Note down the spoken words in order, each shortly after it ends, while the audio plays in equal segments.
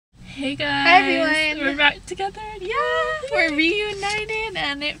Hey guys! Hi everyone! We're back together! Yeah! We're reunited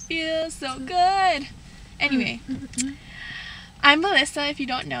and it feels so good! Anyway, I'm Melissa if you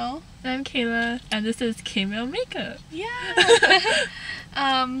don't know. I'm Kayla and this is K-Mail Makeup. Yeah!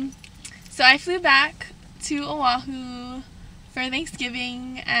 So I flew back to Oahu for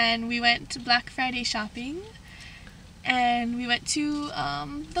Thanksgiving and we went to Black Friday shopping. And we went to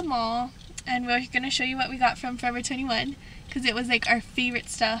the mall and we're going to show you what we got from Forever 21 because it was like our favorite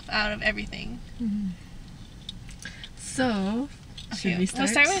stuff out of everything. So, should we start?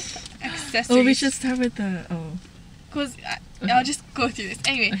 We'll start with accessories. Oh, we should start with the, Cause Okay. I'll just go through this.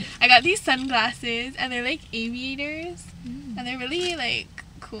 Anyway, Okay. I got these sunglasses and they're like aviators and they're really like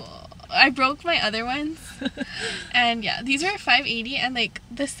cool. I broke my other ones and yeah, these were $5.80 and like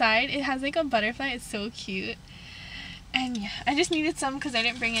the side, it has like a butterfly. It's so cute. And yeah, I just needed some because I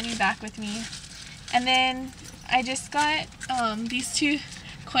didn't bring any back with me. And then I just got these two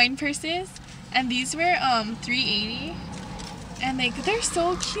coin purses and these were $3.80 and like they're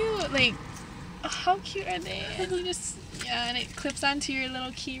so cute. Like how cute are they? And you just and it clips onto your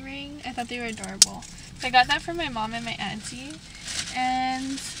little key ring. I thought they were adorable. So I got that for my mom and my auntie.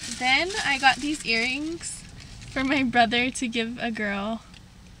 And then I got these earrings for my brother to give a girl.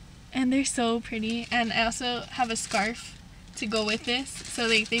 And they're so pretty. And I also have a scarf to go with this. So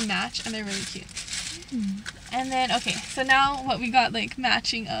like they match and they're really cute. And then, okay, so now what we got like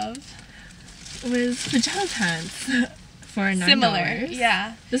matching of was pajama pants for $9. similar.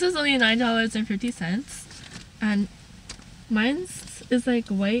 Yeah. This was only $9.50 and mine's is like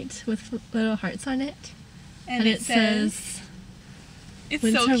white with little hearts on it. And it says it's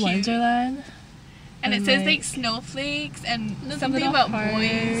Winter so cute. Wonderland. And it And, says like like, snowflakes and There's something little about hearts.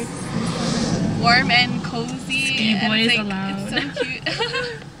 boys. Warm and cozy. Ski and boys it's, like, allowed. It's so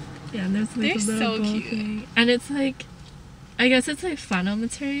cute. Yeah, and there's like They're a little so bow cute. thing. And it's like, I guess it's like flannel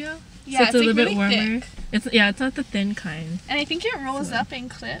material. Yeah, so it's a like little bit really warmer. thick. It's not the thin kind. And I think it rolls So. up in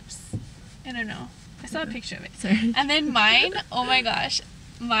clips. I don't know. I saw a picture of it. Sorry. And then mine, oh my gosh.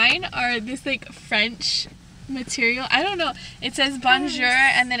 Mine are this like French material. I don't know. It says bonjour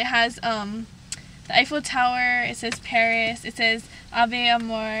and then it has the Eiffel Tower, it says Paris, it says Ave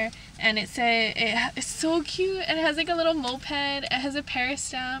Amour, and it's so cute and it has like a little moped, it has a Paris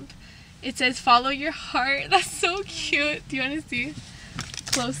stamp. It says follow your heart. That's so cute. Do you want to see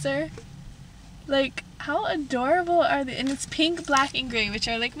closer? Like how adorable are they? And it's pink, black, and gray, which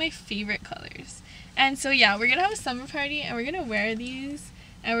are like my favorite colors. And so yeah, we're gonna have a summer party and we're gonna wear these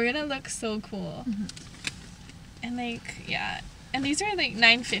and we're gonna look so cool. And like yeah, and these are like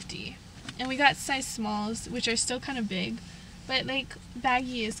 $9.50. And we got size smalls, which are still kind of big, but like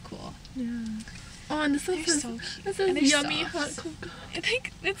baggy is cool. Yeah. Oh, and this They're is so cute. this And is they're yummy soft. hot cocoa. I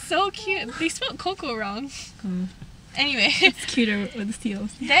think it's so cute. They spelled cocoa wrong. Oh, Anyway, it's cuter with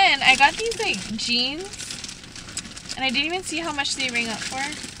seals. then I got these like jeans, and I didn't even see how much they ring up for.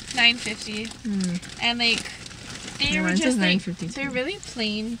 $9.50. And like they Yeah, were mine just says like $9.50 they're too. really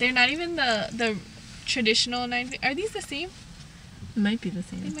plain. They're not even the traditional $9.50. Are these the same? It might be the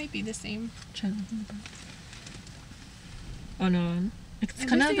They same. might be the same. Try to look in the box. Oh no, it's It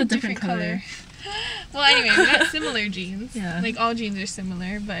kind of looks a like different color. Well, anyway, we got similar jeans. Yeah. Like all jeans are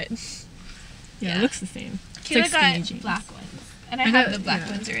similar, but Yeah, Yeah. it looks the same. Kayla like skinny got jeans. black ones, and I I have got- the black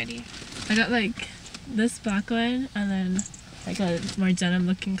yeah. ones already. I got like this black one and then like a more denim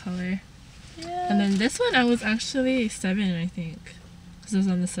looking color. Yeah. And then this one I was actually $7, I think. Because it was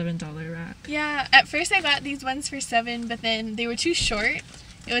on the $7 rack. Yeah, at first I got these ones for $7, but then they were too short.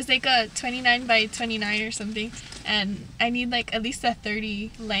 It was like a 29 by 29 or something, and I need like at least a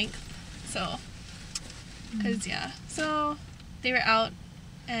 30 length. So, cause yeah, so they were out,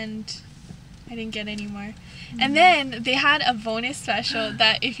 and I didn't get any more. And then they had a bonus special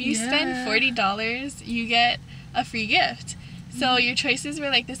that if you spend Yeah. $40, you get a free gift. So your choices were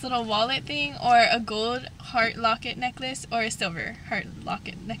like this little wallet thing, or a gold heart locket necklace, or a silver heart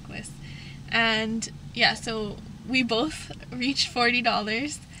locket necklace. And yeah, so we both reached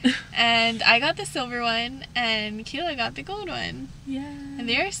 $40, and I got the silver one, and Kayla got the gold one. Yeah. And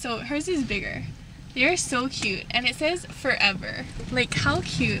they are so, hers is bigger. They are so cute, and it says forever. Like how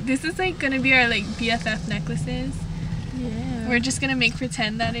cute! This is like gonna be our like BFF necklaces. Yeah. We're just gonna make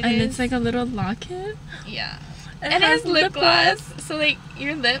pretend that it is. and it's like a little locket. Yeah. And it has lip gloss, so like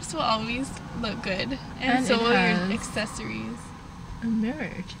your lips will always look good, and And so it will your has- accessories. A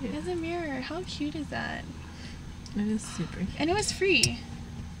mirror It too. has a mirror. How cute is that? It is super cute. And it was free.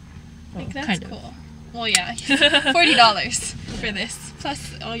 Like Well, that's kind of. cool. Well, yeah, $40 for this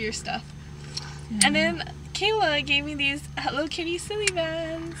plus all your stuff. And then Kayla gave me these Hello Kitty silly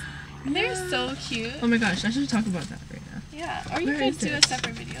bands. And they're so cute. Oh my gosh, I should talk about that right now. Yeah, or you Where could is do a it?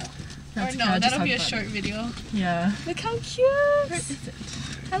 separate video. That's or no, okay, I'll just that'll be a talk about short it. video. Yeah. Look how Where cute! is it?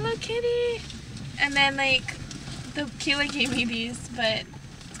 Hello Kitty! And then like, Kayla gave me these, but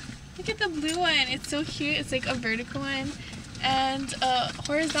look at the blue one. It's so cute. It's like a vertical one and a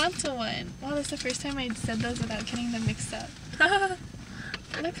horizontal one. Wow, that's the first time I said those without getting them mixed up.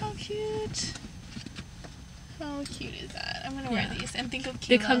 Look how cute. How cute is that? I'm gonna wear these and think of Kayla.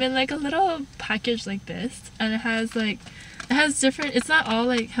 They come in like a little package like this, and it has different. It's not all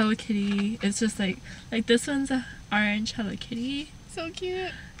like Hello Kitty. It's just like this one's a orange Hello Kitty, So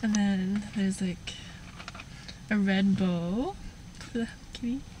cute. and then there's like a red bow for the Hello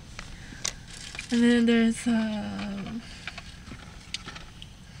Kitty, and then there's a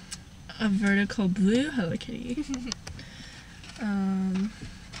vertical blue Hello Kitty.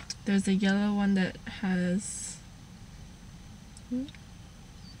 There's a yellow one that has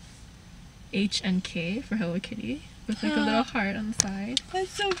H and K for Hello Kitty with like a little heart on the side.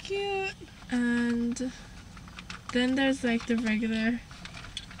 That's so cute. And then there's like the regular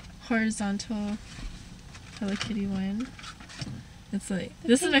horizontal Hello Kitty one. It's like,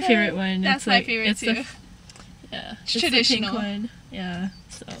 this is my favorite one. That's it's my like, favorite it's too. Yeah, It's it's traditional. the pink one. Yeah,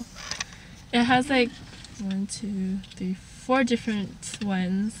 so it has like 1, 2, 3, 4 different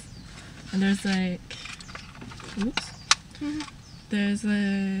ones, and there's like, oops, there's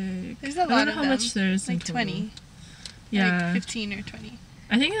like, There's a I lot don't know of how them. much there's in Like total. 20. Yeah, Like 15 or 20.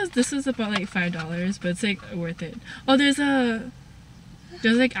 I think this was about like $5, but it's like worth it. Oh, there's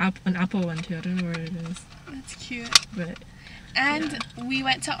like an apple one too. I don't know where it is, That's cute. but And we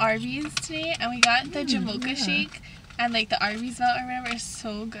went to Arby's today and we got the Jamocha yeah. shake and like the Arby's melt or whatever is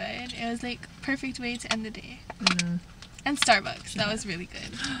so good. It was like perfect way to end the day. yeah. And Starbucks, that was really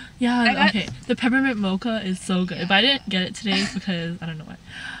good. Yeah, I got- okay. The peppermint mocha is so good, but I didn't get it today because I don't know why.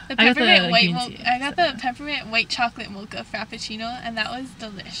 The I got the peppermint white green mocha. tea, I got so. the peppermint white chocolate mocha frappuccino and that was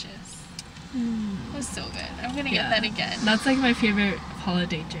delicious. It was so good. I'm gonna get that again. That's like my favorite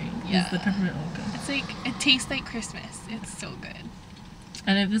holiday drink. Yeah. Is the peppermint mocha. It's like it tastes like Christmas. It's so good.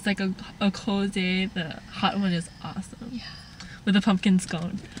 And if it's like a cold day, the hot one is awesome. Yeah. With a pumpkin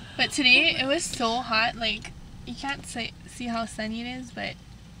scone. But today it was so hot. Like you can't see how sunny it is, but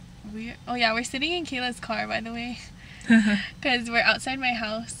we're sitting in Kayla's car, by the way, because we're outside my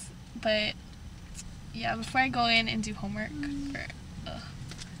house. But yeah, before I go in and do homework,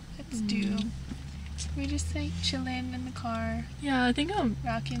 we're just like chilling in the car, Yeah, I think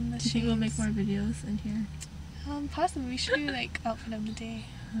rocking the do you think we'll make shades. more videos in here? Possibly we should do like outfit of the day.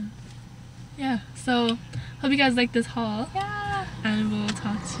 Yeah, so hope you guys like this haul, Yeah, and we'll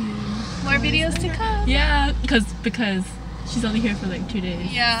talk to you more videos to come. Yeah, because she's only here for like 2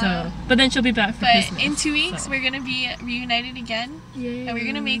 days. Yeah. So, but then she'll be back for But Christmas. in 2 weeks so. we're gonna be reunited again, Yay. and we're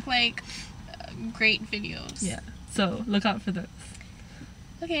gonna make like great videos. Yeah. So look out for those.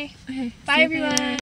 Okay. Okay. Bye see you everyone. later.